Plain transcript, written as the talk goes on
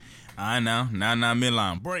I know. Now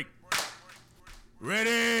midline. Break.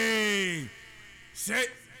 Ready. Set.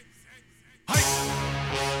 Hike.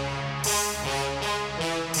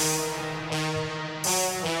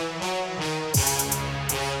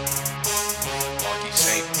 Marky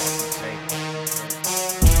safe.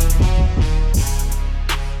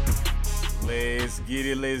 Let's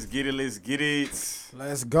get it.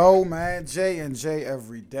 Let's go, man. J and J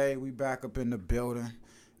every day. We back up in the building.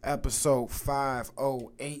 Episode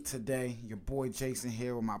 508 today. Your boy Jason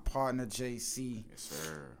here with my partner JC. Yes,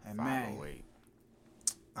 sir. And man, 508.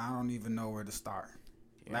 I don't even know where to start.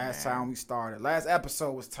 Yeah, last man. time we started, last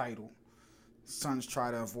episode was titled Suns Try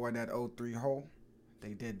to Avoid That 0-3 Hole.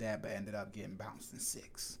 They did that, but ended up getting bounced in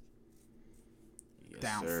 6. Yes,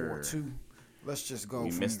 Down sir. 4-2. Let's just go.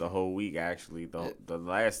 We missed the whole week, actually. The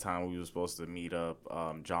last time we were supposed to meet up,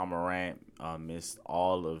 John Morant missed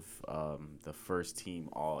all of the first team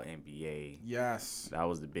All NBA. Yes. That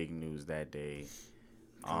was the big news that day.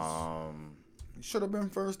 He should have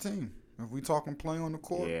been first team. If we talking play on the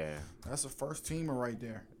court, Yeah, that's a first teamer right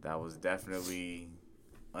there. that was definitely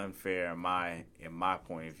unfair in my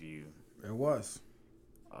point of view. It was.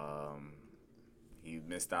 He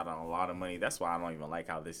missed out on a lot of money. That's why I don't even like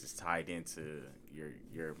how this is tied into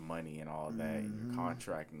your money and all that, your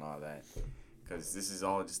contract and all that. Because this is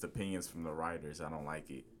all just opinions from the writers. I don't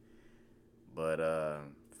like it. But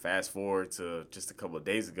fast forward to just a couple of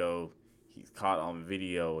days ago, he's caught on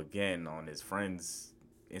video again on his friend's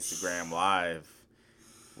Instagram Live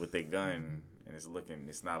with a gun, and it's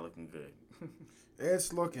not looking good.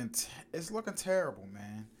 It's looking terrible,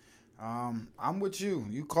 man. I'm with you.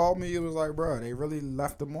 You called me. It was like, bro, they really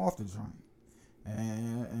left him off the joint,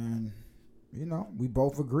 and you know, we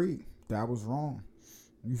both agreed that was wrong.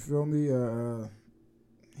 You feel me?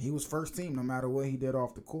 He was first team no matter what he did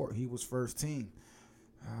off the court. He was first team.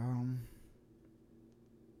 I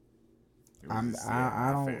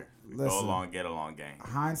don't fair. listen. Go along, get along, gang.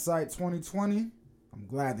 Hindsight 2020. I'm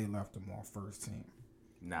glad they left him off first team.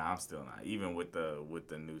 Nah, I'm still not. Even with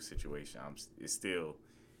the new situation, it still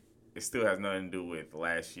has nothing to do with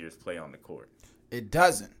last year's play on the court. It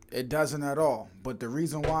doesn't. It doesn't at all. But the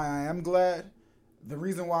reason why I am glad,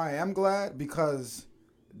 because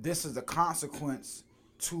this is a consequence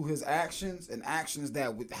to his actions, and actions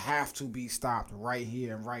that would have to be stopped right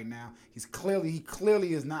here and right now. He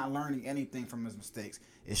clearly is not learning anything from his mistakes.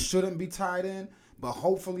 It shouldn't be tied in, but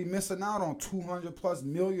hopefully missing out on $200+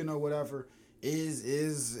 million or whatever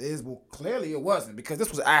is well, clearly it wasn't, because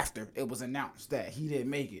this was after it was announced that he didn't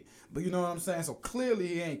make it. But you know what I'm saying? So clearly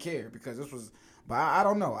he ain't care, because this was, but I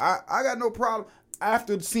don't know. I got no problem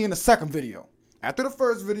after seeing the second video. After the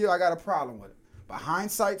first video, I got a problem with it. But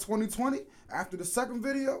hindsight 2020, after the second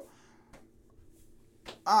video,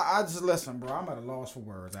 I just listen, bro. I'm at a loss for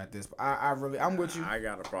words at this. I'm with you. I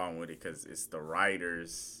got a problem with it because it's the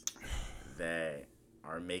writers that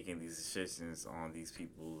are making these decisions on these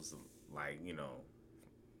people's, like, you know,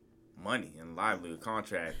 money and livelihood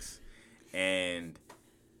contracts, and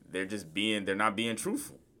they're not being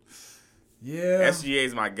truthful. Yeah. SGA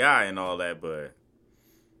is my guy and all that, but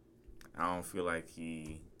I don't feel like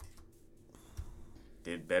he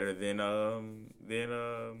did better than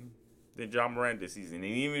John Morant this season. And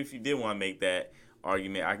even if you did want to make that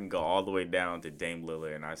argument, I can go all the way down to Dame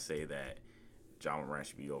Lillard, and I say that John Morant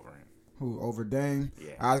should be over him. Who, over Dame?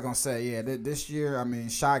 Yeah. I was going to say, yeah, this year, I mean,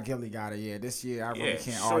 Shy Gilly got it. Yeah, this year, I really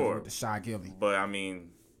can't argue with the Shy Gilly. But, I mean,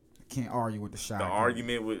 Can't argue with the Shy the Gilly.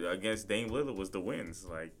 argument against Dame Lillard was the wins.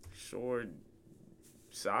 Like, sure,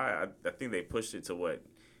 Shy, I think they pushed it to, what,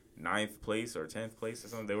 9th place or 10th place or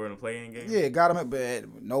something? They were in a play-in game? Yeah, got him,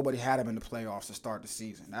 but nobody had him in the playoffs to start the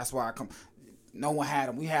season. That's why no one had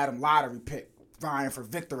him. We had him lottery pick, vying for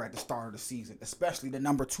Victor at the start of the season, especially the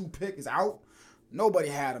number 2 pick is out. Nobody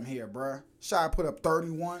had him here, bruh. Shy put up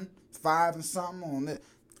 31, 5 and something on it.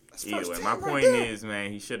 Either way, my point is,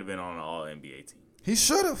 man, he should have been on an All-NBA team. He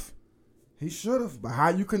should have. But how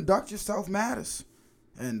you conduct yourself matters.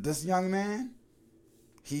 And this young man,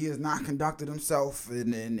 he has not conducted himself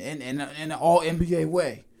in an All-NBA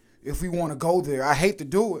way. If we want to go there, I hate to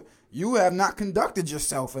do it. You have not conducted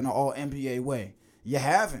yourself in an All-NBA way. You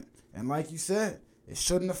haven't. And like you said, it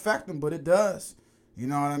shouldn't affect him, but it does. You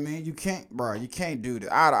know what I mean? You can't, bro. You can't do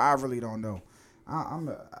that. I really don't know. I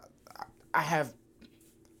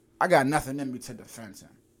got nothing in me to defend him.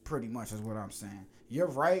 Pretty much is what I'm saying. You're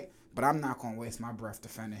right, but I'm not gonna waste my breath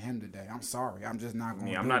defending him today. I'm sorry. I'm just not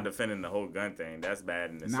gonna. I'm not defending the whole gun thing. That's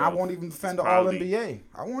bad in itself. Nah, I won't even defend the All NBA.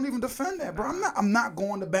 I won't even defend that, bro. I'm not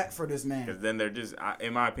going to bat for this man. Because then they're just,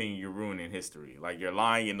 in my opinion, you're ruining history. Like, you're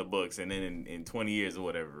lying in the books, and then in 20 years or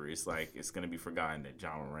whatever, it's like it's gonna be forgotten that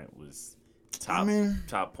John Morant was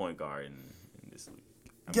top point guard in this league.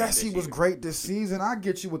 Yes, he was great this season. I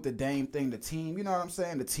get you with the Dame thing, the team. You know what I'm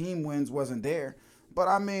saying? The team wins wasn't there, but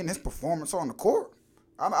I mean his performance on the court.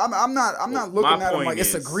 I'm not looking at him like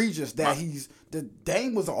it's egregious that the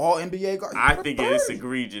Dame was an All NBA guard. I think it is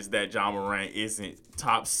egregious that Ja Morant isn't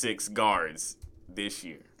top 6 guards this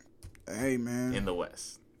year. Hey man, in the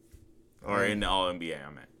West or in the All NBA, I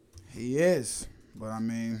mean. He is, but I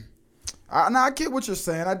mean, I get what you're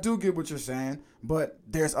saying. I do get what you're saying. But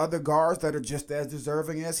there's other guards that are just as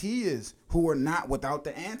deserving as he is, who are not without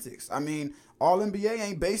the antics. I mean, All NBA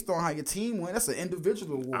ain't based on how your team win. That's an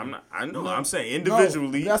individual award. I know. I'm saying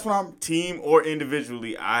individually. That's what I'm. Team or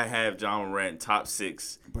individually, I have Ja Morant top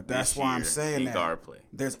 6. But that's why I'm saying that. Guard play.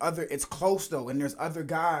 There's other. It's close though, and there's other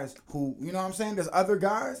guys who. You know what I'm saying? There's other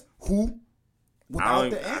guys who, without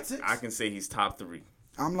the antics, I can say he's top 3.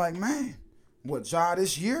 I'm like, man, what Ja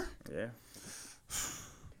this year? Yeah.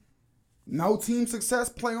 No team success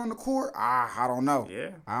play on the court? I don't know.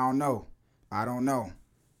 Yeah. I don't know.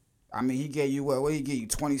 I mean, he gave you what he gave you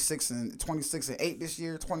 26 and 8 this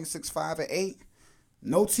year, 26, 5 and 8.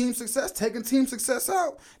 No team success, taking team success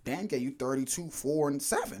out. Dan gave you 32, 4 and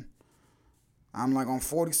 7. I'm like on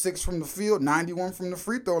 46 from the field, 91 from the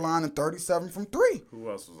free throw line, and 37 from 3. Who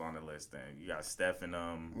else was on the list then? You got Steph and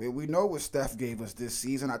We know what Steph gave us this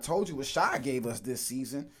season. I told you what Shai gave us this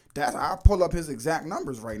season. I'll pull up his exact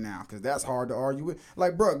numbers right now because that's hard to argue with.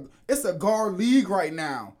 Like, bro, it's a guard league right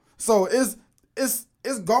now, so it's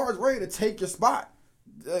guards ready to take your spot.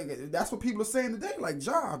 That's what people are saying today. Like,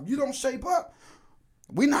 Ja, you don't shape up,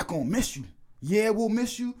 we're not gonna miss you. Yeah, we'll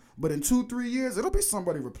miss you, but in 2-3 years, it'll be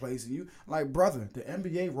somebody replacing you. Like, brother, the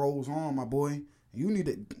NBA rolls on, my boy. You need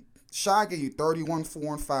to. Shai gave you 31,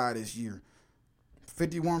 4 and 5 this year.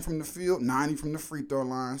 51 from the field, 90 from the free throw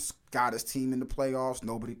line. Got his team in the playoffs.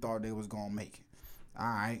 Nobody thought they was going to make it. All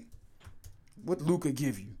right. What Luka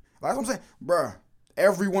give you? Like I'm saying, bruh,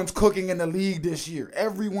 everyone's cooking in the league this year.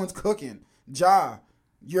 Everyone's cooking. Ja,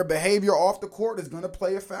 your behavior off the court is going to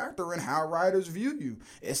play a factor in how writers view you.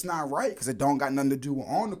 It's not right because it don't got nothing to do with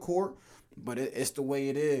on the court, but it's the way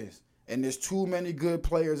it is. And there's too many good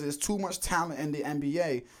players. There's too much talent in the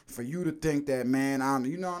NBA for you to think that, man,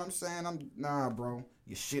 you know what I'm saying? Nah, bro.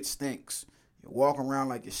 Your shit stinks. You walk around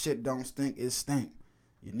like your shit don't stink. It stink.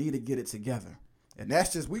 You need to get it together. And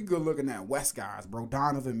that's just, we good looking at West guys, bro.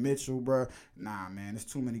 Donovan Mitchell, bro. Nah, man, there's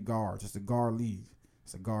too many guards. It's a guard league.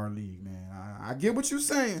 It's a guard league, man. I get what you're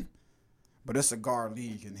saying, but it's a guard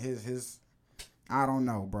league. And his I don't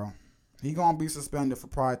know, bro. He going to be suspended for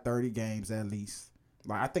probably 30 games at least.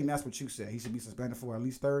 Like, I think that's what you said. He should be suspended for at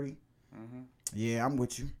least 30. Mm-hmm. Yeah, I'm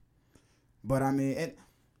with you. But, I mean,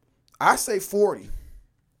 I say 40.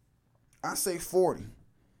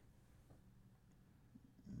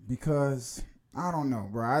 Because, I don't know,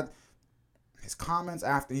 bro. His comments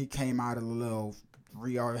after he came out of the little,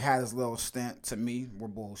 had his little stint, to me, were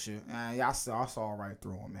bullshit. I saw right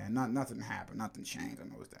through him, man. Nothing happened. Nothing changed. I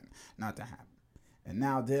know that. Nothing happened. And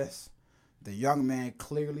now this. The young man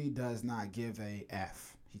clearly does not give a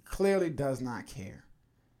F. He clearly does not care.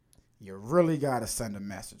 You really got to send a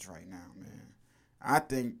message right now, man. I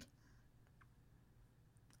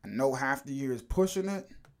know half the year is pushing it,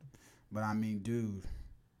 but I mean, dude,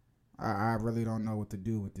 I really don't know what to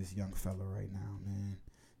do with this young fella right now, man.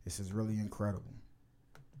 This is really incredible.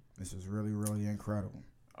 This is really, really incredible.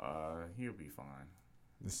 He'll be fine.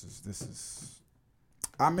 This is,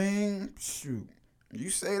 I mean, shoot. You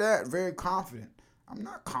say that very confident. I'm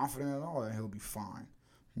not confident at all that he'll be fine.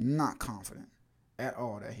 Not confident at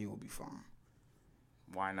all that he will be fine.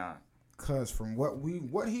 Why not? Because from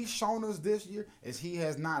what he's shown us this year is he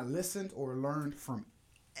has not listened or learned from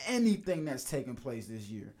anything that's taken place this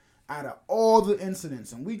year. Out of all the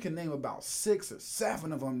incidents, and we can name about 6 or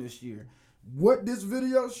 7 of them this year, what this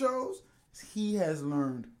video shows is he has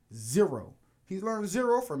learned 0. He's learned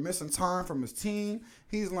 0 from missing time from his team.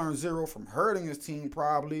 He's learned 0 from hurting his team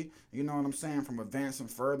probably. You know what I'm saying? From advancing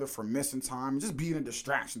further, from missing time, just being a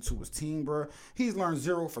distraction to his team, bro. He's learned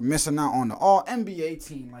 0 from missing out on the All-NBA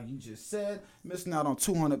team, like you just said, missing out on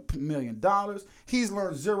 $200 million. He's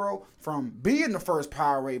learned 0 from being the first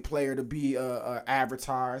Powerade player to be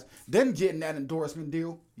advertised, then getting that endorsement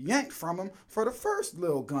deal yanked from him for the first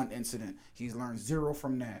Lil Gun incident. He's learned 0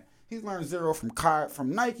 from that. He's learned 0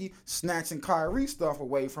 from Nike, snatching Kyrie stuff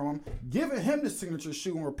away from him, giving him the signature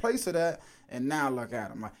shoe in replace of that, and now look at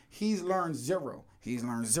him. Like, he's learned 0. He's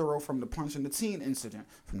learned 0 from the punching the teen incident,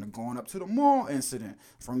 from the going up to the mall incident,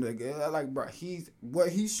 from the, like, bro, what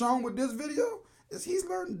he's shown with this video is he's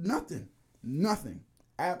learned nothing. Nothing.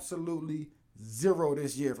 Absolutely 0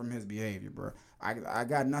 this year from his behavior, bro. I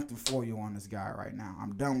got nothing for you on this guy right now.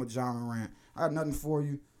 I'm done with Ja Morant. I got nothing for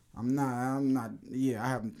you. I'm not. Yeah, I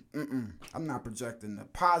haven't. I'm not projecting the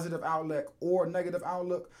positive outlook or negative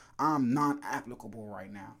outlook. I'm non-applicable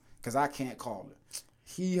right now because I can't call it.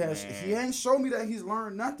 He ain't showed me that he's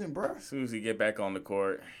learned nothing, bro. As soon as he get back on the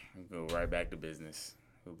court, he'll go right back to business.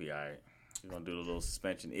 He'll be all right. He's gonna do the little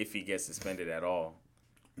suspension if he gets suspended at all.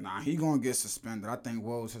 Nah, he gonna get suspended. I think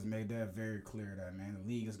Woj has made that very clear. That man, the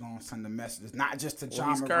league is gonna send the messages, not just to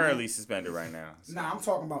John. He's currently suspended right now. So. Nah, I'm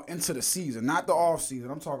talking about into the season, not the off season.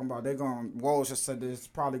 I'm talking about Woj has said there's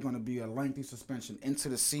probably gonna be a lengthy suspension into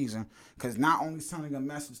the season because not only sending a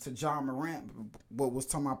message to John Morant, but was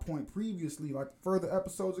to my point previously, like further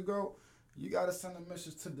episodes ago, you gotta send a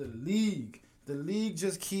message to the league. The league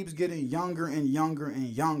just keeps getting younger and younger and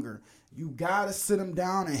younger. You gotta sit him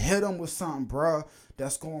down and hit him with something, bruh,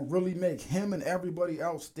 that's gonna really make him and everybody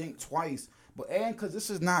else think twice. And because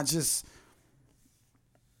this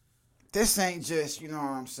ain't just, you know what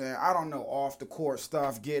I'm saying, I don't know, off the court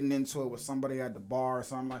stuff, getting into it with somebody at the bar or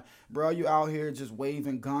something like, bro, you out here just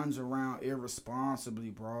waving guns around irresponsibly,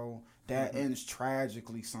 bro. That ends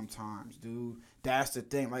tragically sometimes, dude. That's the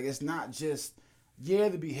thing. Like, it's not just, the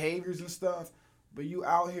behaviors and stuff, but you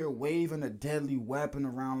out here waving a deadly weapon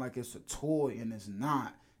around like it's a toy and it's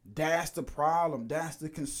not. That's the problem. That's the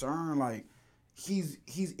concern. Like, he's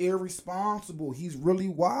irresponsible. He's really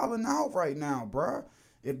wilding out right now, bruh.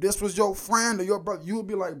 If this was your friend or your brother, you would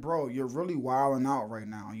be like, bro, you're really wilding out right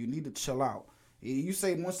now. You need to chill out. You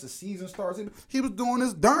say once the season starts, he was doing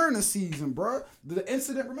this during the season, bruh. The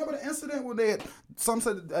incident, remember the incident where some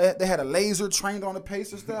said they had a laser trained on the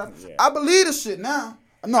Pacers staff? Yeah. I believe this shit now.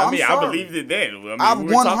 No, I'm sorry. I believed it then. We were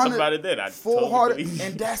talking about it then. I full-hearted,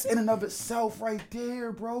 and that's in and of itself right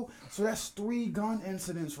there, bro. So that's 3 gun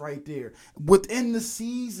incidents right there within the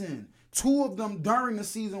season. 2 of them during the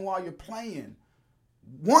season while you're playing.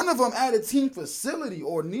 1 of them at a team facility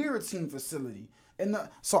or near a team facility. And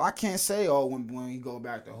so I can't say, when you go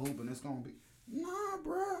back to hooping, it's going to be, nah,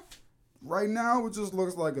 bro. Right now, it just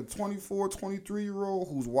looks like a 24, 23-year-old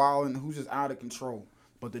who's wild and who's just out of control.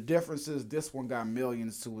 But the difference is this one got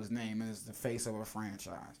millions to his name and is the face of a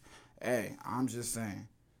franchise. Hey, I'm just saying.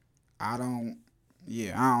 I don't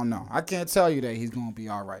know. I can't tell you that he's going to be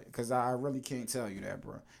all right because I really can't tell you that,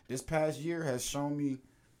 bro. This past year has shown me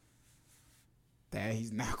that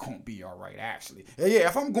he's not going to be all right, actually. Yeah,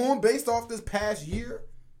 if I'm going based off this past year,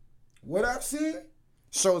 what I've seen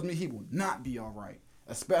shows me he will not be all right,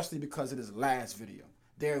 especially because of this last video.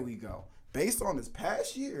 There we go. Based on this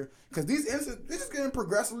past year, because these incidents, this is getting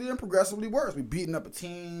progressively worse. We beating up a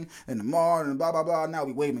team in the mall and blah, blah, blah. Now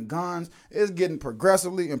we waving guns. It's getting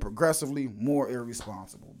progressively more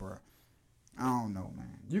irresponsible, bro. I don't know,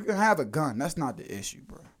 man. You can have a gun. That's not the issue,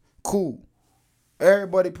 bro. Cool.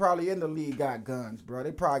 Everybody probably in the league got guns, bro.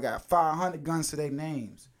 They probably got 500 guns to their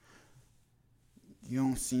names. You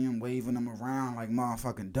don't see them waving them around like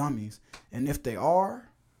motherfucking dummies. And if they are,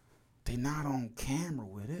 they not on camera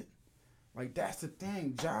with it. Like, that's the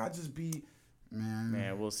thing. Ja just be,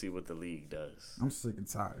 man. We'll see what the league does. I'm sick and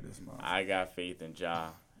tired of this motherfucker. I got faith in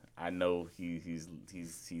Ja. I know he's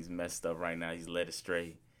messed up right now. He's led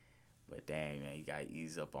astray. But dang, man, you got to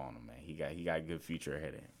ease up on him, man. He got a good future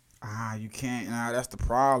ahead of him. You can't. Nah, that's the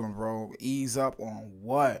problem, bro. Ease up on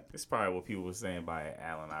what? It's probably what people were saying by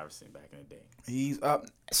Allen Iverson back in the day. Ease up.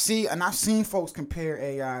 See, and I've seen folks compare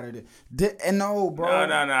AI to this. And no, bro.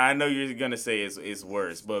 No. I know you're going to say it's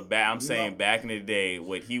worse. But I'm saying back in the day,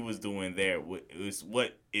 what he was doing there was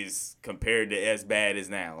what is compared to as bad as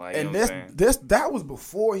now. Like, and you know that was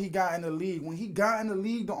before he got in the league. When he got in the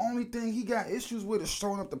league, the only thing he got issues with is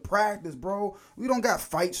showing up to practice, bro. We don't got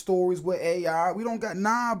fight stories with AI. We don't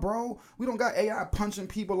got bro. We don't got AI punching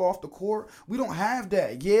people off the court. We don't have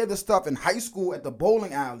that. Yeah, the stuff in high school at the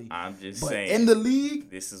bowling alley. I'm just saying. In the league,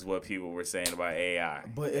 this is what people were saying about AI.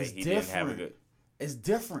 But it's different. It's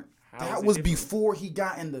different. That was before he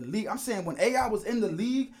got in the league. I'm saying when AI was in the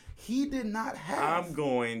league, he did not have. I'm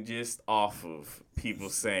going just off of people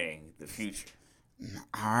saying the future.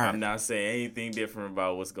 All right. I'm not saying anything different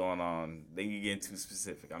about what's going on. They can get too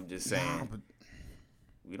specific. I'm just saying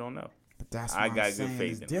we don't know. But that's what I got good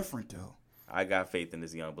faith in. It's different though. I got faith in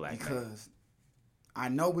this young black man. Because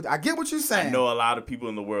I get what you're saying. I know a lot of people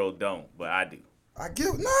in the world don't, but I do.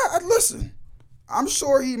 Listen. I'm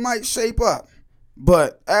sure he might shape up.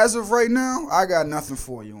 But as of right now, I got nothing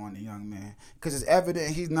for you on the young man. Because it's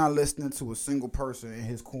evident he's not listening to a single person in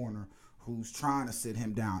his corner who's trying to sit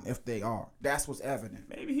him down, if they are. That's what's evident.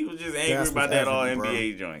 Maybe he was just angry about that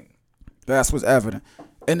all-NBA joint. That's what's evident.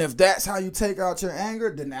 And if that's how you take out your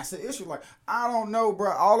anger, then that's the issue. Like, I don't know,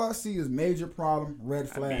 bro. All I see is major problem, red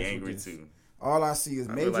flags. I'd be angry too. All I see is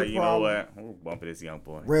I major feel like, you know problem. what? We're bumping this young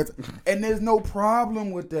boy. And there's no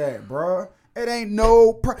problem with that, bruh. It ain't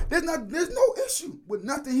no there's no issue with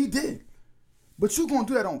nothing he did. But you gonna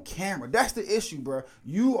do that on camera. That's the issue, bruh.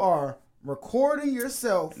 You are recording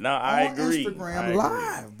yourself on Instagram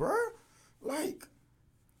live, bruh. Like,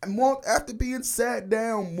 after being sat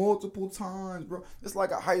down multiple times, bro. It's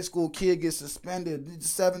like a high school kid gets suspended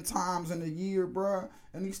 7 times in a year, bro,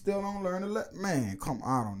 and he still don't learn to man, come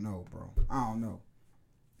on. I don't know, bro. I don't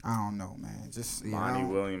know, man. Just Monty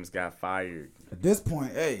Williams got fired. At this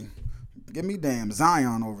point, hey, give me damn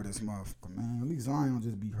Zion over this motherfucker, man. At least Zion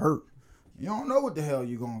just be hurt. You don't know what the hell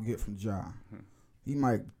you gonna get from Ja. He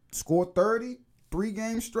might score 30, 3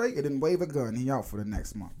 games straight, and then wave a gun. He out for the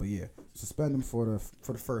next month. But yeah, suspend him for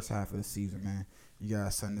the first half of the season, man. You gotta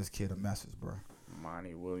send this kid a message, bro.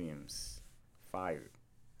 Monty Williams fired.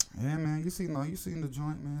 Yeah, man. You seen the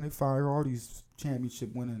joint, man. They fire all these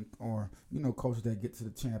championship winning or coaches that get to the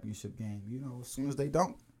championship game. As soon as they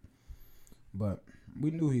don't. But we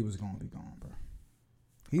knew he was gonna be gone, bro.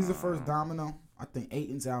 He's the first domino. I think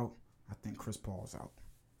Ayton's out. I think Chris Paul's out.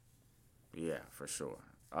 Yeah, for sure.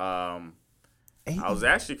 I was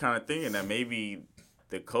actually kind of thinking that maybe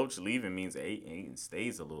the coach leaving means Ayton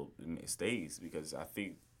stays because I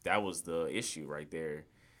think that was the issue right there.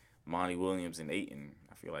 Monty Williams and Ayton.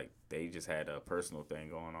 I feel like they just had a personal thing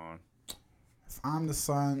going on. If I'm the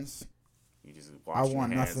Suns, you just wash your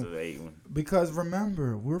hands of Ayton. Because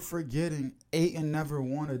remember, we're forgetting Ayton never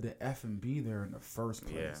wanted to F&B there in the first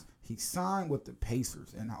place. Yeah. He signed with the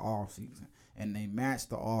Pacers in the offseason, and they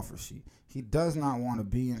matched the offer sheet. He does not want to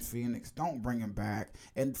be in Phoenix. Don't bring him back.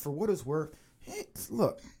 And for what it's worth,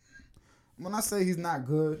 look, when I say he's not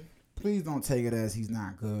good, please don't take it as he's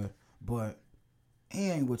not good. But he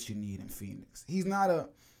ain't what you need in Phoenix. He's not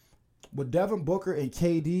with Devin Booker and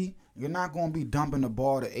KD, you're not going to be dumping the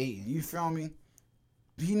ball to Ayton. You feel me?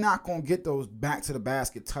 He's not going to get those back to the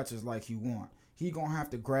basket touches like you want. He going to have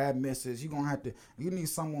to grab misses. You need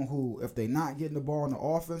someone who, if they not getting the ball on the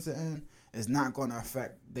offensive end, is not going to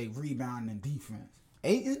affect their rebound and defense.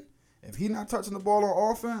 Ayton, if he not touching the ball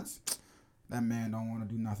on offense, that man don't want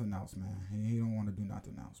to do nothing else, man. He don't want to do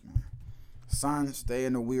nothing else, man. Suns stay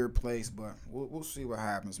in a weird place, but we'll see what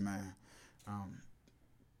happens, man.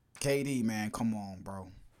 KD, man, come on,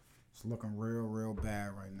 bro. It's looking real, real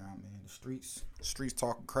bad right now, man. The streets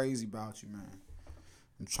talking crazy about you, man.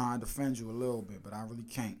 I'm trying to defend you a little bit, but I really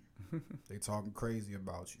can't. They talking crazy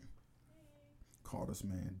about you. Call this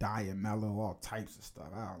man Diet Mellow, all types of stuff.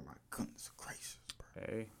 I'm like, goodness gracious, bro.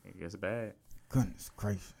 Hey, it gets bad. Goodness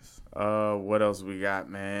gracious. What else we got,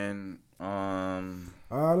 man?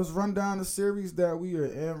 Let's run down the series that we are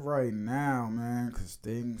in right now, man, because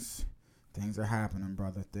things are happening,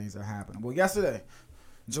 brother. Things are happening. Well, yesterday,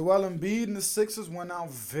 Joel Embiid and the Sixers went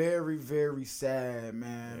out very, very sad,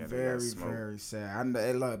 man. Yeah, very, very sad.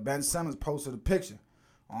 Look, Ben Simmons posted a picture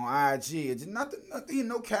on IG. It's nothing,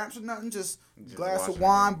 no caption, nothing. Just glass of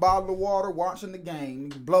wine, bottle of water, watching the game.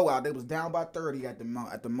 Blowout. They was down by 30 at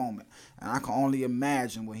the moment, and I can only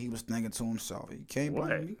imagine what he was thinking to himself. He can't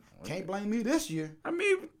blame me. Can't blame me this year. I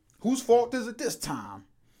mean, whose fault is it this time?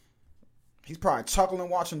 He's probably chuckling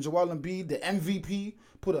watching Joel Embiid, the MVP,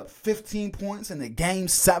 put up 15 points in the Game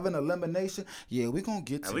 7 elimination. Yeah, we're going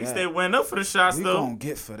to get to that. At least they went up for the shots, though. We're going to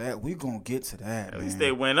get for that. We're going to get to that, At least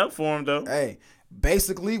they went up for him, though. Hey,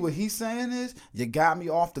 basically what he's saying is, you got me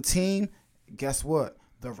off the team. Guess what?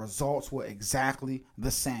 The results were exactly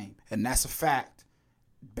the same. And that's a fact.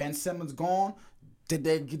 Ben Simmons gone. Did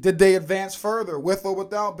they advance further with or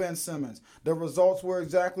without Ben Simmons? The results were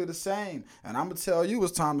exactly the same. And I'm going to tell you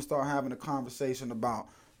it's time to start having a conversation about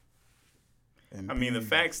Embiid. I mean, the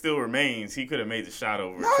fact still remains he could have made the shot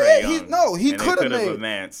over Trae Young. He could have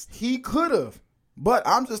advanced. He could have. But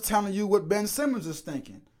I'm just telling you what Ben Simmons is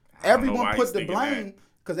thinking. Everyone put the blame,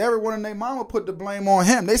 because everyone and their mama put the blame on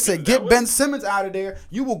him. They said, get Ben Simmons out of there.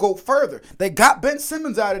 You will go further. They got Ben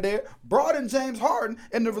Simmons out of there, brought in James Harden,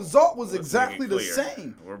 and the result was exactly the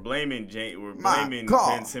same. We're blaming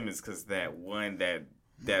Ben Simmons because that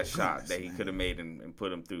shot that he could have made and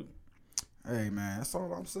put him through. Hey, man, that's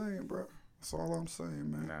all I'm saying, bro. That's all I'm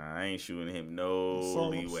saying, man. Nah, I ain't shooting him no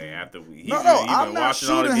leeway after we. I'm not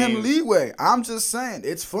shooting him leeway. I'm just saying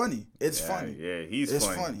it's funny. It's funny. Yeah, it's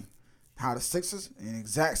funny. How the Sixers in the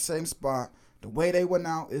exact same spot. The way they went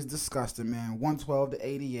out is disgusting, man.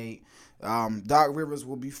 112-88. Doc Rivers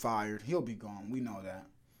will be fired. He'll be gone. We know that.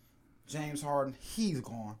 James Harden, he's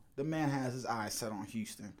gone. The man has his eyes set on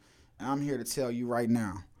Houston. And I'm here to tell you right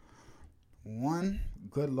now. 1,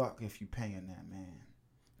 good luck if you're paying that man.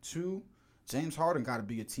 2, James Harden got to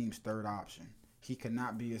be a team's third option. He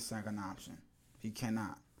cannot be a second option. He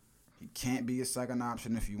cannot. He can't be a second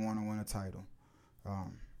option if you want to win a title.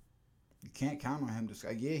 You can't count on him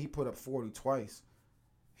to. Yeah, he put up 40 twice.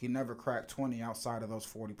 He never cracked 20 outside of those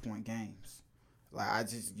 40-point games. Like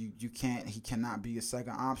you can't. He cannot be a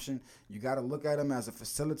second option. You got to look at him as a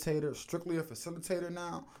facilitator, strictly a facilitator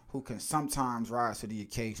now, who can sometimes rise to the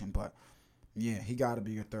occasion. But yeah, he got to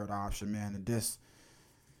be your third option, man. And this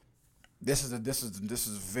is a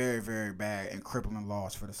very, very bad and crippling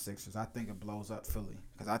loss for the Sixers. I think it blows up Philly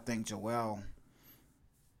because I think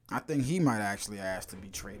he might actually ask to be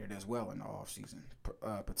traded as well in the offseason,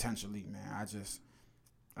 potentially, man.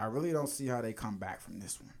 I really don't see how they come back from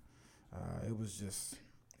this one. It was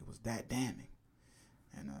that damning.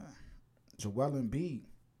 And Joel Embiid,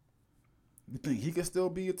 you think he could still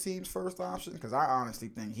be a team's first option? Because I honestly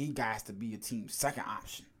think he got to be a team's second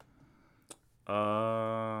option.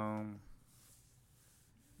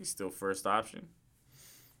 He's still first option.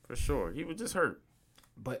 For sure. He was just hurt.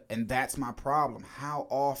 And that's my problem. How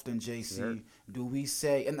often, JC, do we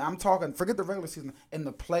say, and I'm talking, forget the regular season, in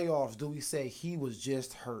the playoffs, do we say he was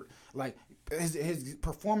just hurt? Like, his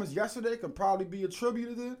performance yesterday could probably be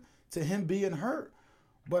attributed to him being hurt.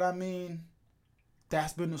 But, I mean,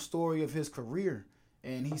 that's been the story of his career,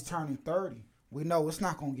 and he's turning 30. We know it's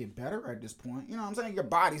not going to get better at this point. You know what I'm saying? Your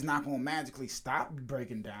body's not going to magically stop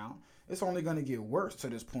breaking down. It's only going to get worse to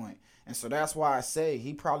this point. And so that's why I say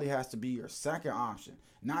he probably has to be your second option.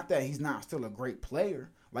 Not that he's not still a great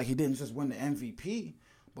player, like he didn't just win the MVP.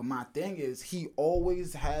 But my thing is he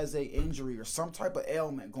always has a injury or some type of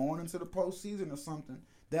ailment going into the postseason or something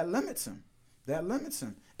that limits him.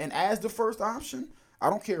 And as the first option, I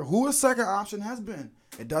don't care who his second option has been.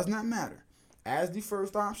 It does not matter. As the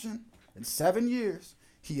first option, in 7 years,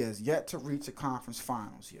 he has yet to reach a conference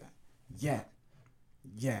finals yet.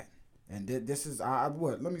 And this is,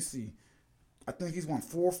 let me see. I think he's won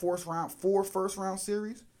four first round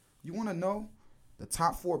series. You want to know the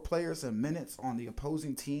top 4 players in minutes on the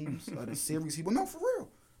opposing teams of the series? No, for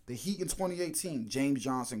real. The Heat in 2018, James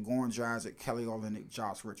Johnson, Goran Dragic, Kelly Olynyk,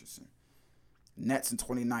 Josh Richardson. Nets in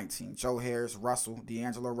 2019, Joe Harris, Russell,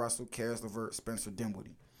 D'Angelo Russell, Karis LeVert, Spencer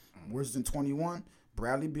Dinwiddie. Wizards in 21,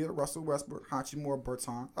 Bradley Beal, Russell Westbrook, Hachimura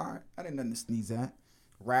Bertans. All right, I didn't nothing to sneeze at.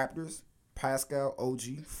 Raptors, Pascal,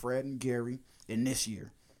 OG, Fred, and Gary. In this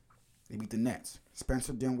year, they beat the Nets.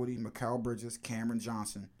 Spencer Dinwiddie, Mikal Bridges, Cameron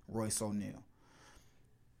Johnson, Royce O'Neal.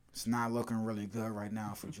 It's not looking really good right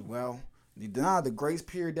now for Joel. The grace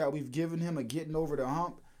period that we've given him of getting over the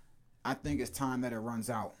hump, I think it's time that it runs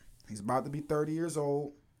out. He's about to be 30 years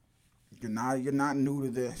old. You're not new to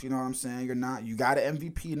this. You know what I'm saying? You got an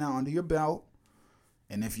MVP now under your belt.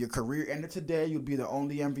 And if your career ended today, you'd be the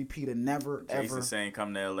only MVP to never, ever saying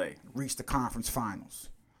come to LA. Reach the conference finals.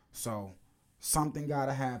 So something got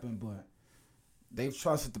to happen, but they've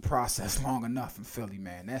trusted the process long enough in Philly,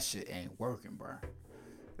 man. That shit ain't working, bro.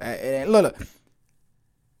 Look.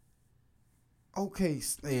 Okay,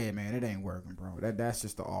 yeah, man, it ain't working, bro. That's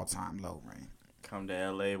just the all-time low, man. Come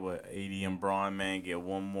to LA with AD and Braun, man, get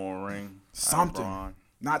one more ring. Something.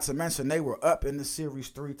 Not to mention they were up in the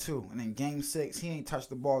series 3-2. And in Game 6, he ain't touched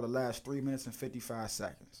the ball the last 3 minutes and 55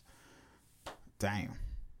 seconds. Damn.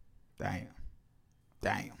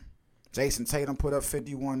 Jason Tatum put up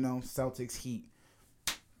 51, though. Celtics, Heat.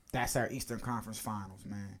 That's our Eastern Conference Finals,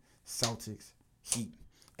 man. Celtics, Heat.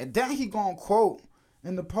 And then he gonna quote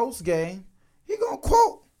in the post game, he gonna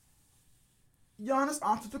quote Giannis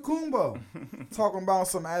Antetokounmpo. Talking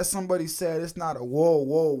about as somebody said, it's not a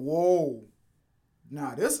whoa.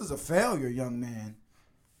 Nah, this is a failure, young man.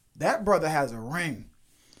 That brother has a ring.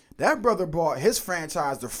 That brother brought his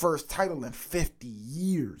franchise the first title in 50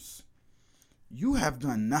 years. You have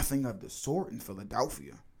done nothing of the sort in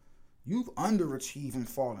Philadelphia. You've underachieved and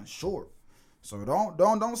fallen short. So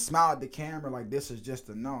don't smile at the camera like this is just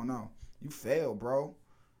a no. You failed, bro.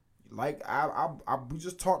 Like we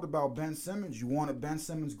just talked about Ben Simmons. You wanted Ben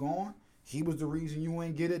Simmons gone. He was the reason you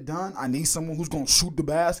ain't get it done. I need someone who's gonna shoot the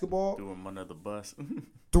basketball. Threw him under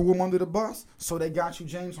the bus. So they got you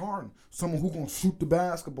James Harden, someone who's gonna shoot the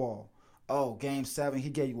basketball. Oh, Game 7, he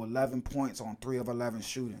gave you 11 points on 3 of 11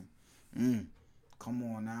 shooting. Come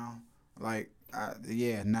on now.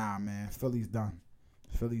 Man. Philly's done.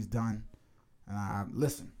 And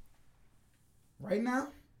listen. Right now,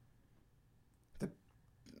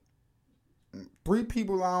 three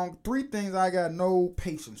things I got no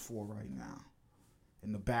patience for right now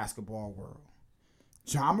in the basketball world.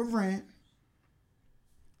 Ja Morant,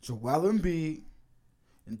 Joel Embiid,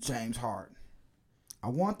 and James Harden. I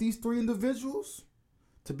want these 3 individuals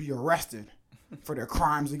to be arrested for their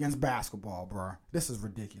crimes against basketball, bro. This is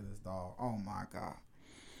ridiculous, dog. Oh, my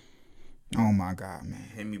God, man.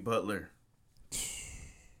 Jimmy Butler.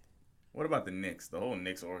 What about the Knicks? The whole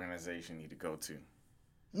Knicks organization need to go to.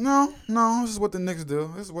 No, this is what the Knicks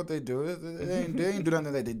do. This is what they do. They ain't do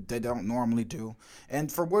nothing that they don't normally do.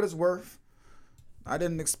 And for what it's worth, I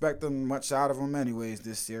didn't expect them much out of them anyways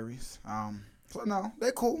this series. So no,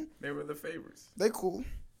 they cool. They were the favorites. They cool.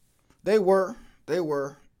 They were.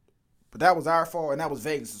 But that was our fault, and that was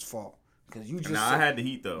Vegas' fault. Because you just I had the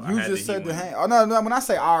Heat, though. You just said the hand. Oh, no, when I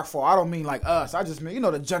say our fault, I don't mean like us. I just mean,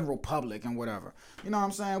 the general public and whatever. You know what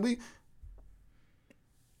I'm saying? We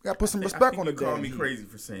got to put some respect on the damn Heat. You called me crazy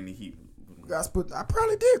for saying the Heat. I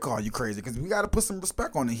probably did call you crazy because we got to put some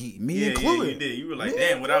respect on the Heat. Me included. Yeah, you did. You were like,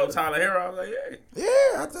 damn, without Tyler Hero, I was like, yeah.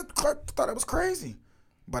 Yeah, I thought it was crazy.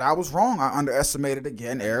 But I was wrong. I underestimated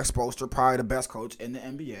again. Eric Spoelstra, probably the best coach in the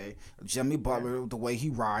NBA. Jimmy Butler, the way he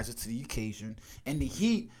rises to the occasion. And the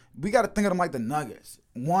Heat, we got to think of them like the Nuggets.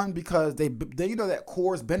 One, because they that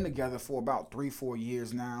core's been together for about 3-4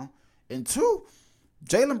 years now. And two,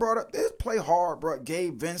 Jalen brought up, they play hard, bro.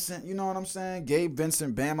 Gabe Vincent, you know what I'm saying? Gabe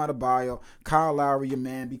Vincent, Bam Adebayo, Kyle Lowry, your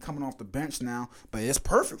man, be coming off the bench now. But it's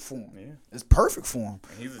perfect for him. Yeah. It's perfect for him.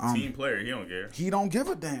 And he's a team player. He don't care. He don't give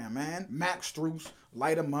a damn, man. Max Strus,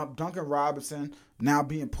 light him up. Duncan Robinson now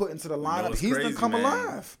being put into the lineup. He's going to come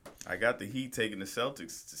alive. I got the Heat taking the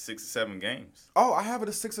Celtics to 6 or 7 games. Oh, I have it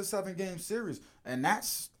a 6 or 7 game series. And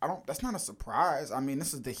that's not a surprise. I mean,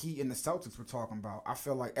 this is the Heat and the Celtics we're talking about. I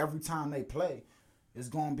feel like every time they play, it's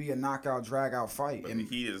going to be a knockout, drag-out fight. But the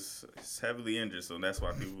Heat is heavily injured, so that's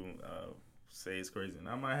why people say it's crazy. And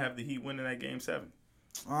I might have the Heat winning that Game 7.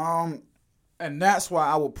 And that's why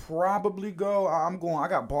I will probably go. I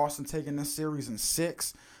got Boston taking this series in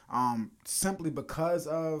 6, simply because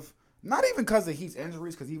of, not even because of Heat's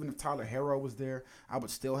injuries, because even if Tyler Hero was there, I would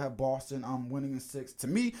still have Boston winning in 6. To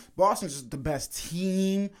me, Boston's just the best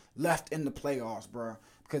team left in the playoffs, bro.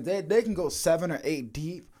 Because they can go 7 or 8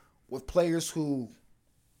 deep with players who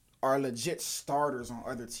are legit starters on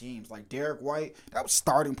other teams. Like Derek White, that was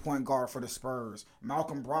starting point guard for the Spurs.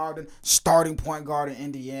 Malcolm Brogdon, starting point guard in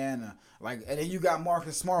Indiana. And then you got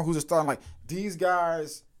Marcus Smart, who's a starter. Like, these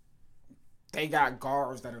guys, they got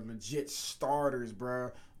guards that are legit starters,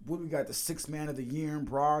 bro. We got the 6th man of the year in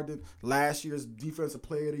Brogdon. Last year's defensive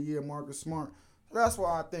player of the year, Marcus Smart. That's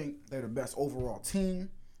why I think they're the best overall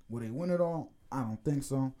team. Will they win it all? I don't think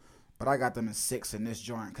so. But I got them in 6 in this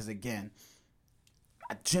joint because, again,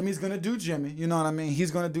 Jimmy's going to do Jimmy. You know what I mean?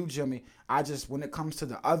 He's going to do Jimmy. When it comes to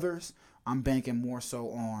the others, I'm banking more so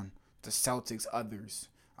on the Celtics others.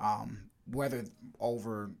 Whether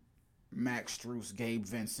over Max Strus, Gabe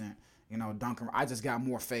Vincent, Duncan. I just got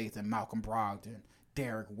more faith in Malcolm Brogdon,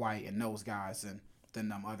 Derek White, and those guys than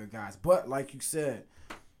them other guys. But like you said,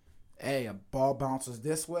 hey, a ball bounces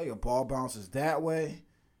this way, a ball bounces that way.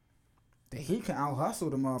 He can out-hustle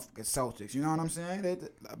the motherfucking Celtics. You know what I'm saying?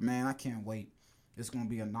 Man, I can't wait. It's going to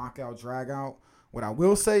be a knockout, drag-out. What I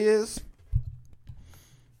will say is,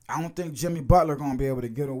 I don't think Jimmy Butler going to be able to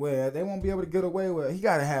get away. They won't be able to get away with it. He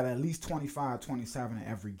got to have at least 25, 27 in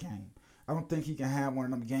every game. I don't think he can have one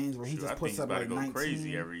of them games where he just puts up like 19. I think he's about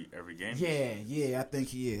to go crazy every game. Yeah, I think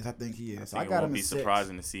he is. I think I got him in 6. It won't be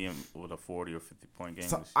surprising to see him with a 40 or 50-point game.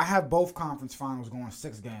 So I have both conference finals going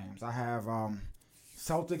 6 games. I have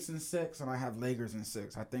Celtics in 6, and I have Lakers in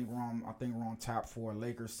 6. I think we're on tap for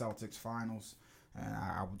Lakers Celtics finals, and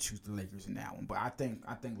I would choose the Lakers in that one. But I think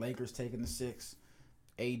Lakers taking the 6.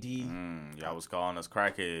 AD. Y'all was calling us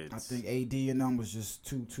crackheads. I think AD and them was just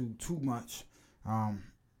too much.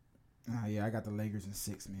 Yeah, I got the Lakers in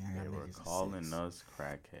 6, man. They were calling us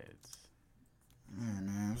crackheads.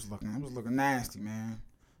 Man, it was looking nasty, man.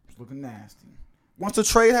 It was looking nasty. Once the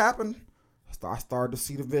trade happened, I started to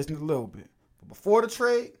see the vision a little bit. But before the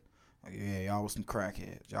trade, y'all was some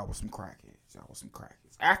crackheads.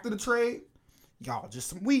 After the trade, y'all just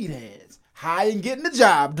some weed heads. High and getting the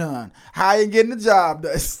job done.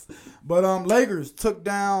 But Lakers took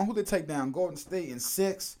down, who they take down? Golden State in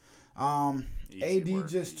 6. AD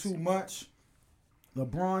just too much.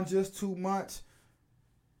 LeBron just too much.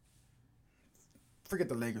 Forget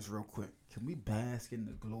the Lakers real quick. Can we bask in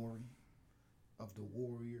the glory of the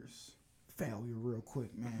Warriors' failure real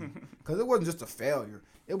quick, man? Because it wasn't just a failure.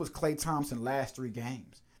 It was Klay Thompson last 3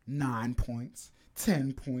 games. 9 points,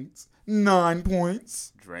 10 points, 9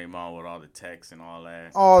 points. Draymond with all the texts and all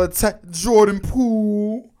that. Jordan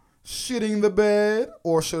Poole shitting the bed,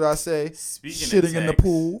 or should I say, shitting in the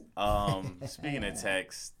pool. Speaking of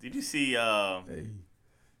text, did you see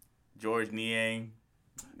George Niang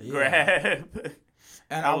grab?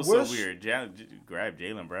 And that was so weird. Grab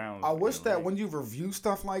Jaylen Brown. I wish that when you review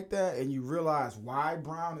stuff like that and you realize why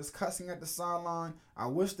Brown is cussing at the sideline, I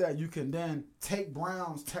wish that you can then take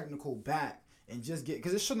Brown's technical back and just get,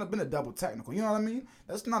 because it shouldn't have been a double technical. You know what I mean?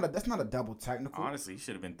 That's not a double technical. Honestly, he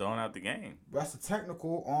should have been thrown out the game. That's a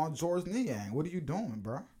technical on George Niang. What are you doing,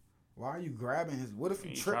 bro? Why are you grabbing his? What if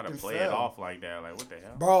he tripped and fell? Try to play it off like that. Like, what the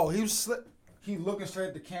hell? Bro, he looking straight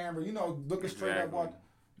at the camera. You know, looking straight at what?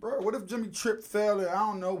 Bro, what if Jimmy tripped, fell, and I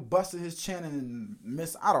don't know, busted his chin and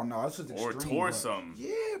missed? I don't know. It's just extreme. Or tore something.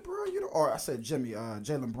 Yeah, bro. Or I said Jimmy,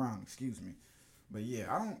 Jaylen Brown. Excuse me. But yeah,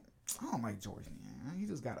 I don't like George Niang. He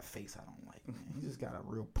just got a face I don't like, man. He just got a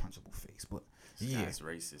real punchable face. But yeah, that's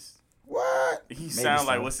racist. What? He sound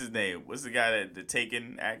like what's his name? What's the guy the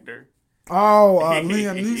Taken actor? Oh,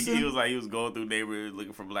 Liam Neeson. He was going through neighborhoods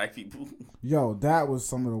looking for black people. Yo, that was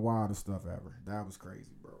some of the wildest stuff ever. That was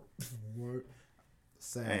crazy, bro. What?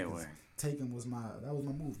 Sad. Anyway, Taken was my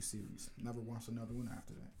movie series. Never watched another one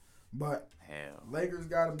after that. But hell, Lakers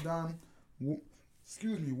got him done.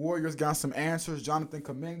 Warriors got some answers. Jonathan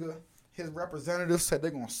Kuminga, his representatives said they're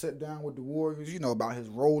gonna sit down with the Warriors. You know about his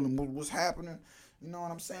role and what's happening. You know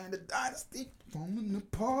what I'm saying? The dynasty falling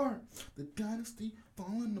apart.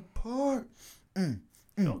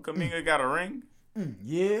 Kuminga got a ring.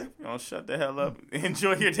 Yeah. You know, shut the hell up.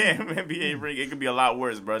 Enjoy your damn NBA ring. It could be a lot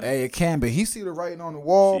worse, brother. Hey, it can be. He see the writing on the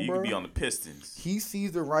wall, bro. You could be on the Pistons. He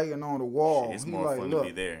sees the writing on the wall. Shit, it's more fun to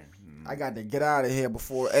be there. I got to get out of here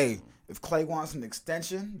before. Hey, if Clay wants an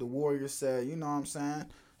extension, the Warriors said, you know what I'm saying?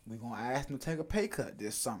 We're going to ask him to take a pay cut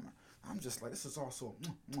this summer. I'm just like, this is also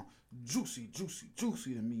juicy to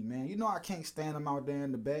me, man. You know I can't stand him out there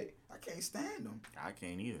in the Bay. I can't stand him. I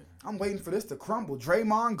can't either. I'm waiting for this to crumble.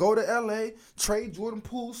 Draymond, go to L.A., trade Jordan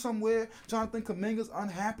Poole somewhere. Jonathan Kuminga's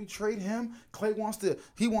unhappy, trade him. Clay wants to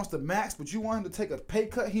max, but you want him to take a pay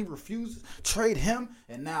cut. He refuses. Trade him.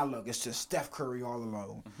 And now, look, it's just Steph Curry all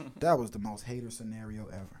alone. That was the most hater scenario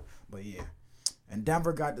ever. But, yeah. And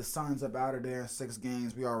Denver got the Suns up out of there in 6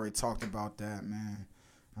 games. We already talked about that, man.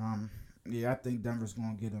 Yeah, I think Denver's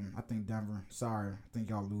going to get him. I think Denver, sorry. I think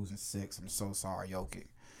y'all losing 6. I'm so sorry, Jokic.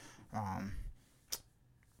 I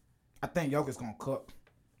think Jokic's going to cook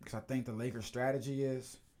because I think the Lakers' strategy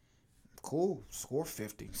is, cool, score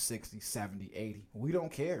 50, 60, 70, 80. We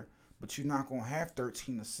don't care, but you're not going to have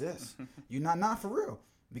 13 assists. You're not for real,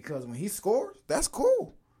 because when he scores, that's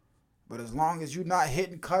cool. But as long as you're not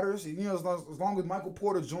hitting cutters, you know, as long as Michael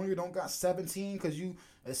Porter Jr. don't got 17 because you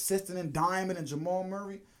assisting in Diamond and Jamal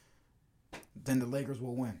Murray, then the Lakers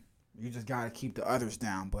will win. You just got to keep the others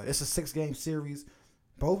down. But it's a 6-game series.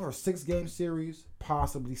 Both are 6-game series,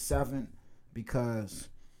 possibly 7, because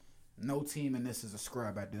no team in this is a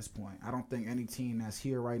scrub at this point. I don't think any team that's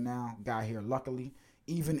here right now got here luckily,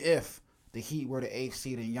 even if the Heat were the 8th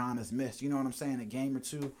seed and Giannis missed. You know what I'm saying? A game or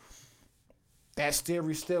two. That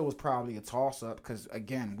series still was probably a toss-up because,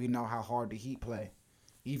 again, we know how hard the Heat play.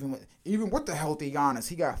 Even with the healthy Giannis,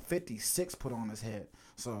 he got 56 put on his head.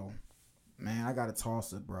 So, man, I got to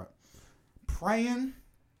toss it, bro. Praying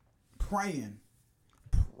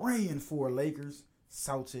for Lakers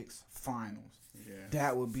Celtics finals. Yeah.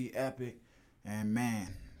 That would be epic. And,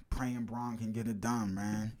 man, praying Bron can get it done,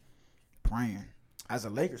 man. Praying. As a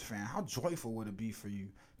Lakers fan, how joyful would it be for you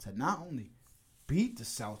to not only beat the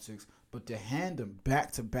Celtics, but to hand them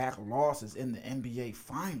back-to-back losses in the NBA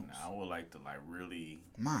Finals? I would like to really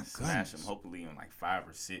smash them, hopefully in 5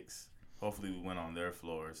 or 6. Hopefully we went on their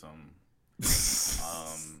floor or something.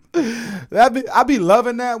 I be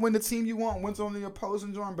loving that when the team you want wins on the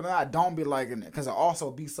opposing joint, but I don't be liking it because it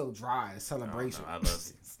also be so dry. The celebration. No,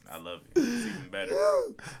 I love it. It's even better.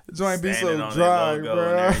 Joint be so dry, bro.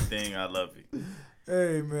 And everything. I love it.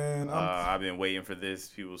 Hey, man. I've been waiting for this.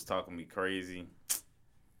 People's talking me crazy.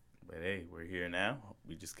 But, hey, we're here now.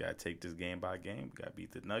 We just got to take this game by game. We got to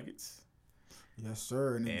beat the Nuggets. Yes,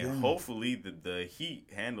 sir. And hopefully the Heat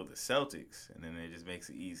handle the Celtics, and then it just makes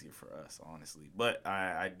it easier for us, honestly. But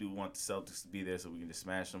I do want the Celtics to be there so we can just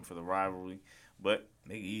smash them for the rivalry, but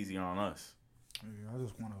make it easier on us. Yeah, I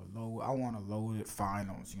just want a loaded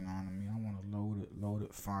finals, you know what I mean? I want a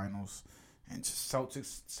loaded finals. And just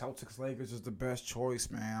Celtics Lakers is the best choice,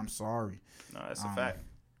 man. I'm sorry. No, that's a fact.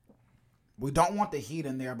 We don't want the Heat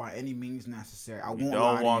in there by any means necessary. We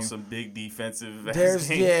don't want some big defensive. There's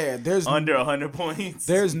under 100 points.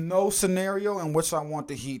 There's no scenario in which I want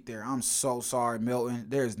the Heat there. I'm so sorry, Milton.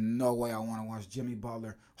 There's no way I want to watch Jimmy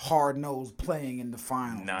Butler hard-nosed playing in the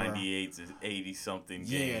finals. 98 to 80 something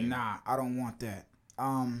game. Yeah, nah, I don't want that.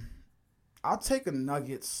 I'll take a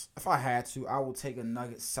Nuggets if I had to. I will take a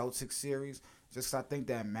Nuggets Celtics series just because I think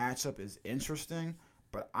that matchup is interesting.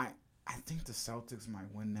 But I think the Celtics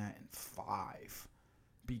might win that in 5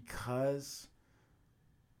 because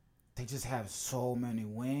they just have so many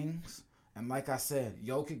wings. And like I said,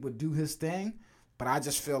 Jokic would do his thing, But I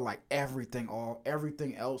just feel like everything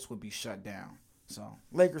else would be shut down. So,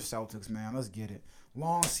 Lakers, Celtics, man, let's get it.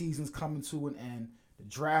 Long season's coming to an end. The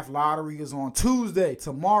draft lottery is on Tuesday.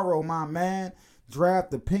 Tomorrow, my man.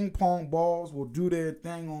 Draft the ping pong balls will do their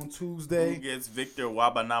thing on Tuesday. Who gets Victor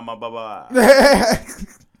Wabanama Baba?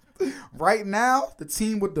 Right now, the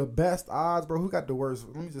team with the best odds, bro. Who got the worst?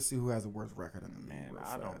 Let me just see who has the worst record in the Man, league.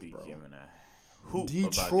 I don't be giving a hoop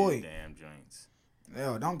Detroit. about these damn joints.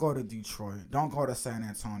 Yo, don't go to Detroit. Don't go to San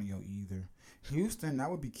Antonio either. Houston, that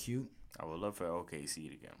would be cute. I would love for OKC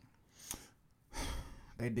to get him.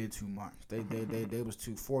 They did too much. They was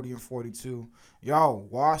too 40-42. Yo,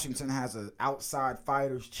 Washington has an outside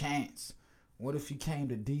fighter's chance. What if he came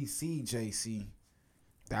to DC, JC?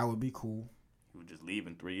 That would be cool. He would just leave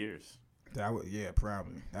in 3 years.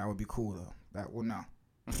 Probably. That would be cool though. That would no.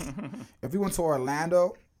 If he went to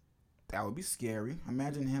Orlando, that would be scary.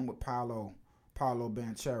 Imagine him with Paolo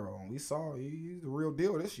Banchero. We saw he's the real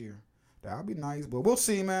deal this year. That would be nice, but we'll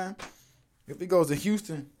see, man. If he goes to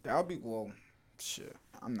Houston, that would be shit.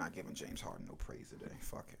 I'm not giving James Harden no praise today.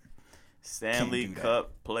 Fuck it. Stanley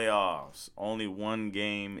Cup playoffs. Only one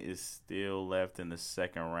game is still left in the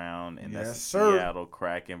second round, and that's Seattle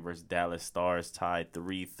Kraken versus Dallas Stars tied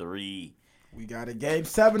 3-3. We got a game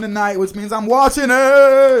 7 tonight, which means I'm watching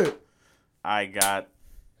it. I got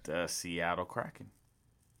the Seattle Kraken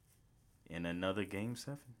in another game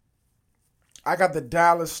 7. I got the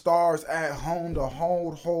Dallas Stars at home to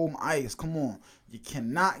hold home ice. Come on. You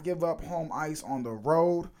cannot give up home ice on the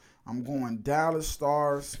road. I'm going Dallas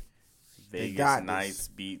Stars. Vegas Knights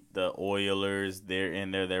beat the Oilers. They're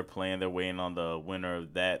in there. They're playing. They're waiting on the winner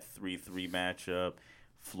of that 3-3 matchup.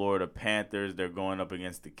 Florida Panthers, they're going up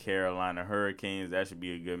against the Carolina Hurricanes. That should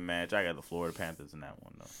be a good match. I got the Florida Panthers in that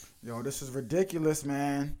one, though. Yo, this is ridiculous,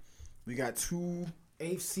 man. We got 2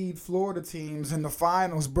 8th seed Florida teams in the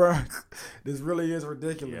finals, bro. This really is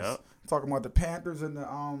ridiculous. Yep. Talking about the Panthers and the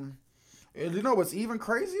you know what's even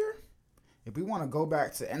crazier? If we want to go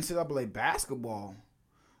back to NCAA basketball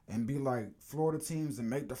and be like Florida teams and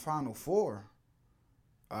make the Final Four,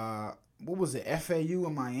 what was it? FAU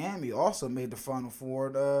and Miami also made the Final Four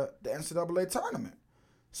the NCAA tournament.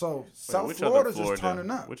 So South Florida's just turning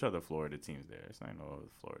up. Which other Florida teams there? It's not no other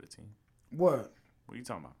Florida team. What? What are you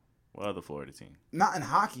talking about? What other Florida team? Not in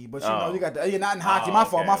hockey, but you know you got the not in hockey. My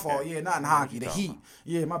fault. Okay. Yeah, not in hockey. The Heat.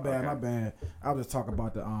 Yeah, my bad. I was just talking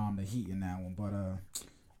about the Heat in that one. But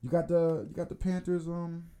you got the Panthers.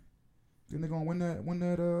 Think they're gonna win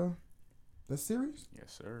that series?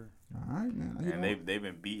 Yes, sir. All right, man. And they've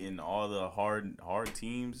been beating all the hard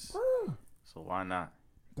teams. So why not?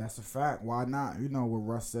 That's a fact. Why not? You know what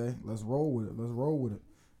Russ say. Let's roll with it.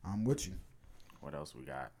 I'm with you. What else we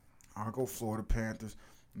got? I'll go Florida Panthers.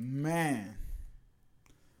 Man.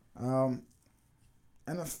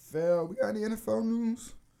 NFL. We got any NFL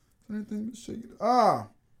news? Anything to shake it?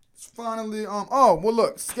 It's finally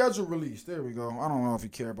look, schedule release. There we go. I don't know if you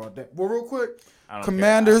care about that. Well, real quick,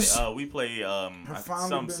 Commanders. We play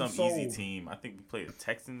some easy team. I think we play the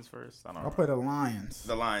Texans first. I don't know. I'll play the Lions.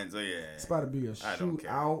 The Lions, yeah. It's about to be a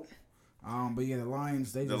shootout. But yeah, the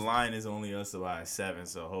Lions. The line is only us by 7,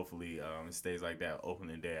 so hopefully it stays like that.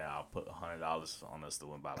 Opening day, I'll put $100 on us to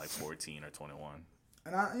win by like 14 or 21.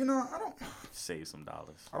 And I don't save some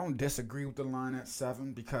dollars. I don't disagree with the line at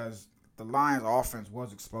 7 because the Lions' offense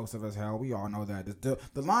was explosive as hell. We all know that.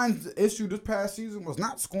 The Lions' issue this past season was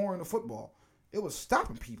not scoring the football. It was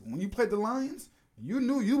stopping people. When you played the Lions, you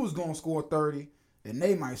knew you was going to score 30, and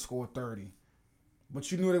they might score 30. But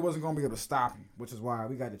you knew they wasn't going to be able to stop you, which is why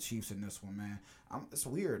we got the Chiefs in this one, man. It's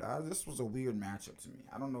weird. This was a weird matchup to me.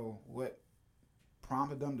 I don't know what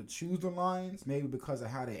prompted them to choose the Lions, maybe because of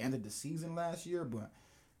how they ended the season last year, but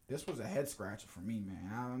this was a head scratcher for me, man.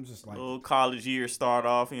 I'm just like... A little college year start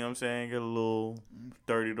off, you know what I'm saying? Get a little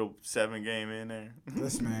 30-7 game in there.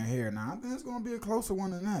 This man here. Now, I think it's going to be a closer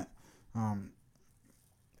one than that.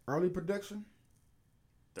 Early prediction?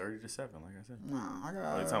 30-7, like I said. Nah, I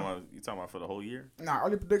got... You talking about for the whole year? Nah,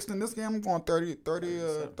 early prediction in this game, I'm going 30 to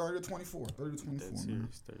 24. 30 to 24. 30 to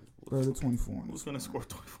 24. Who's going to score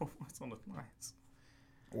 24 points on the Lions?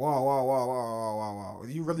 Whoa.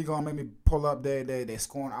 You really going to make me pull up their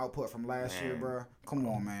scoring output from last year, bro? Come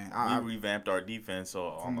on, man. We revamped our defense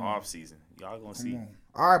on the offseason. Y'all going to see.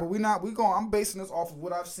 All right, but I'm basing this off of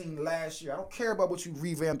what I've seen last year. I don't care about what you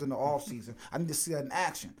revamped in the offseason. I need to see that in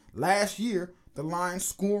action. Last year, the Lions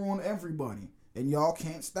score on everybody, and y'all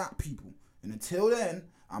can't stop people. And until then,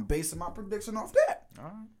 I'm basing my prediction off that. All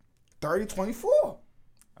right. 30-24.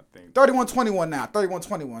 I think 31-21 now.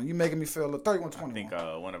 31-21. You making me feel 31-21. I think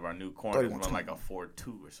one of our new corners went like a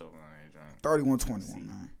 4-2 or something. 31-21,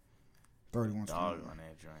 man. 31-21. Dog on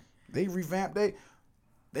that joint. They revamped.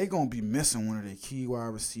 They gonna be missing one of their key wide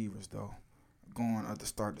receivers though. Going at the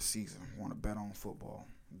start of the season. Want to bet on football,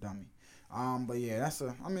 dummy. But yeah,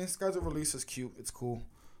 schedule release is cute. It's cool.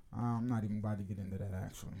 I'm not even about to get into that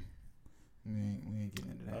actually. We ain't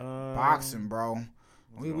getting into that. Boxing, bro.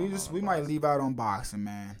 We might leave out on boxing,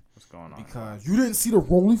 man. What's going on? Because you didn't see the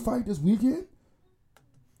Rolly fight this weekend,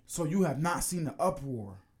 so you have not seen the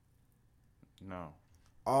uproar. No.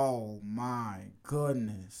 Oh my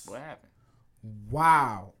goodness. What happened?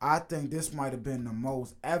 Wow. I think this might have been the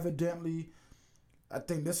most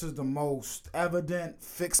this is the most evident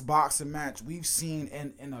fixed boxing match we've seen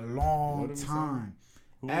in a long time.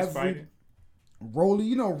 Who was fighting?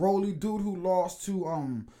 Rolly, Rolly, dude who lost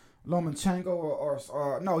to Lomachenko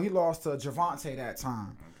or no, he lost to Javante that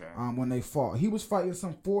time. Okay. When they fought. He was fighting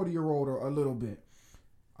some 40-year-old or a little bit.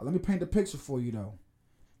 Let me paint the picture for you though.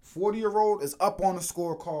 40-year-old is up on the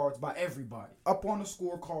scorecards by everybody. Up on the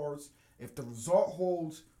scorecards. If the result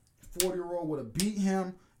holds, 40-year-old would have beat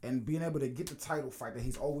him and being able to get the title fight that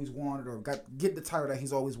he's always wanted or get the title that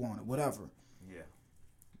he's always wanted, whatever. Yeah.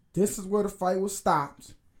 This is where the fight was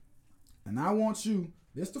stopped. And I want you,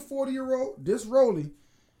 this the 40-year-old, this Rolly,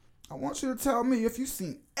 I want you to tell me if you've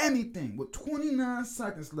seen anything with 29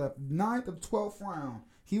 seconds left, 9th of 12th round.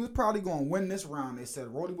 He was probably going to win this round. They said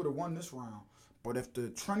Rolly would have won this round. But if the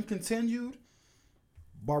trend continued,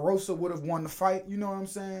 Barroso would have won the fight, you know what I'm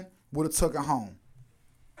saying? Would have took it home.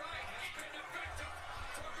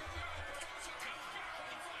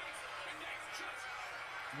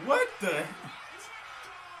 What the?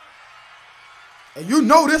 And you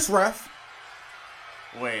know this, ref.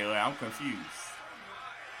 Wait, I'm confused.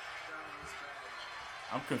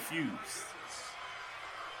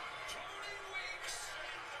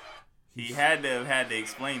 He had to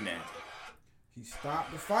explain that. He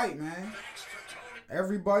stopped the fight, man.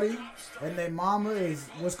 Everybody and their mama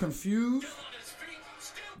was confused.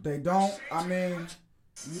 They don't.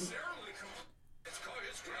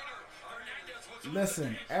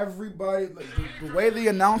 Listen, everybody. The way the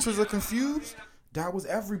announcers are confused, that was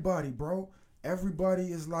everybody, bro.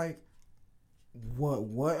 Everybody is like,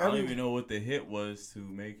 what? I don't even know what the hit was to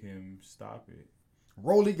make him stop it.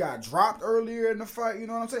 Rolly got dropped earlier in the fight, you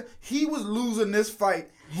know what I'm saying? He was losing this fight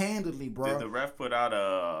handily, bro. Did the ref put out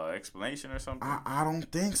a explanation or something? I don't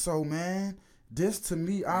think so, man. This to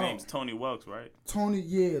me, His name's Tony Welks, right? Tony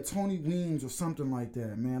Weems or something like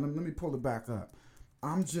that, man. Let me pull it back up.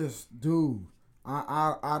 I'm just, dude,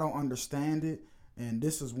 I don't understand it, and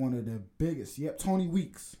this is one of the biggest. Yep, Tony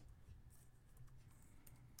Weeks.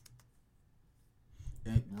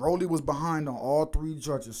 And Rolly was behind on all three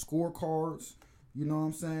judges' scorecards. You know what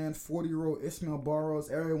I'm saying? 40-year-old Ismail Barros.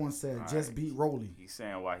 Everyone said just beat Rolly. He's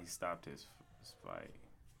saying why he stopped his fight.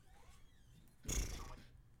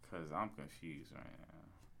 Because I'm confused right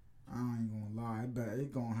now. I ain't gonna lie.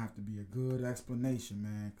 It's gonna have to be a good explanation,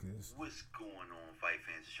 man. Cause what's going on, fight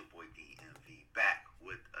fans? It's your boy DMV back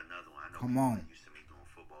with another one. I know come on. Used to me doing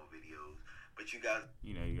football videos, but you guys,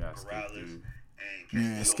 gotta skip through.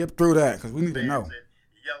 Yeah, skip through that because we need to know.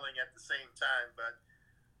 Yelling at the same time, but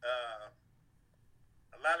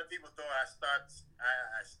a lot of people thought I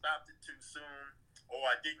stopped it too soon, or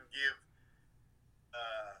I didn't give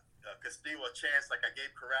Castillo a chance like I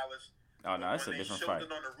gave Corrales. Oh no, that's a different fight. When they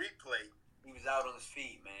showed it on the replay, he was out on his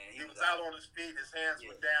feet, man. He was out on his feet. His hands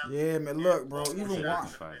were down. Yeah, man. Look, bro. Even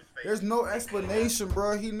there's no explanation,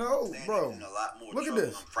 bro. He knows, bro. Look at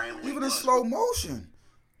this. Even in slow motion,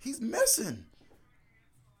 he's missing.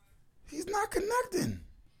 He's not connecting.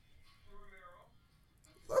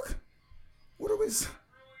 Look, what are we?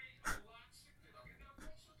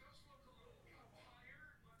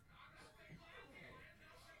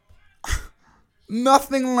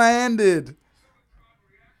 Nothing landed.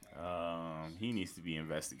 He needs to be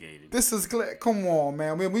investigated. This is clear. Come on,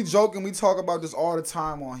 man. We joking. We talk about this all the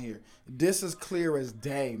time on here. This is clear as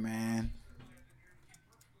day, man.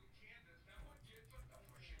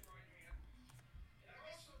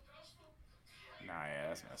 Nah, yeah,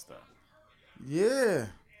 that's messed up. Yeah.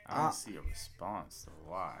 I don't see a response to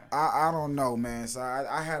why. I don't know, man. So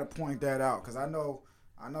I had to point that out because I know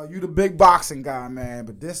you the big boxing guy, man.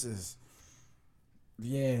 But this is,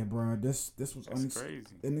 yeah, bro. This was crazy.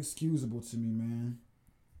 Inexcusable to me, man.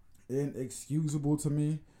 Inexcusable to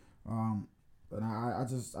me. And I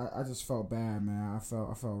just felt bad, man. I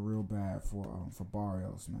felt real bad for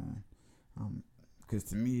Barrios, man. Because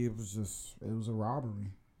to me it was a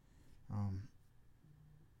robbery.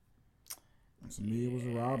 To me, it was a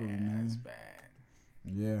robbery, man. That's bad.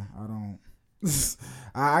 Yeah, I don't.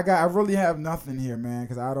 I really have nothing here, man,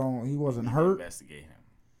 because he wasn't hurt. Investigate him.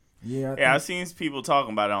 Yeah, I've seen people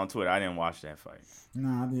talking about it on Twitter. I didn't watch that fight.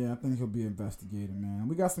 Nah, yeah, I think he'll be investigated, man.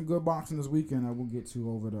 We got some good boxing this weekend that we'll get to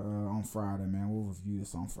over the on Friday, man. We'll review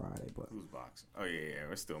this on Friday. But who's boxing? Oh yeah,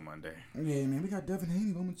 it's still Monday. Yeah, man, we got Devin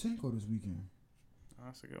Haney Lomachenko this weekend. Oh,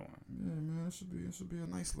 that's a good one. Yeah, man, it should be a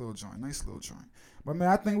nice little joint. But man,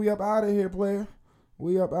 I think we up out of here, player.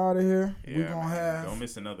 We up out of here. Yeah, we gonna have don't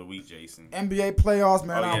miss another week, Jason. NBA playoffs,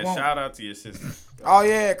 man. Oh yeah, shout out to your sister. Oh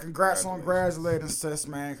yeah, congrats on graduating, sis,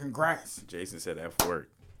 man. Congrats. Jason said that work.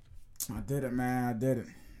 I did it, man. I did it.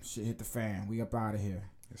 Shit hit the fan. We up out of here.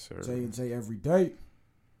 Yes, sir. J&J every day.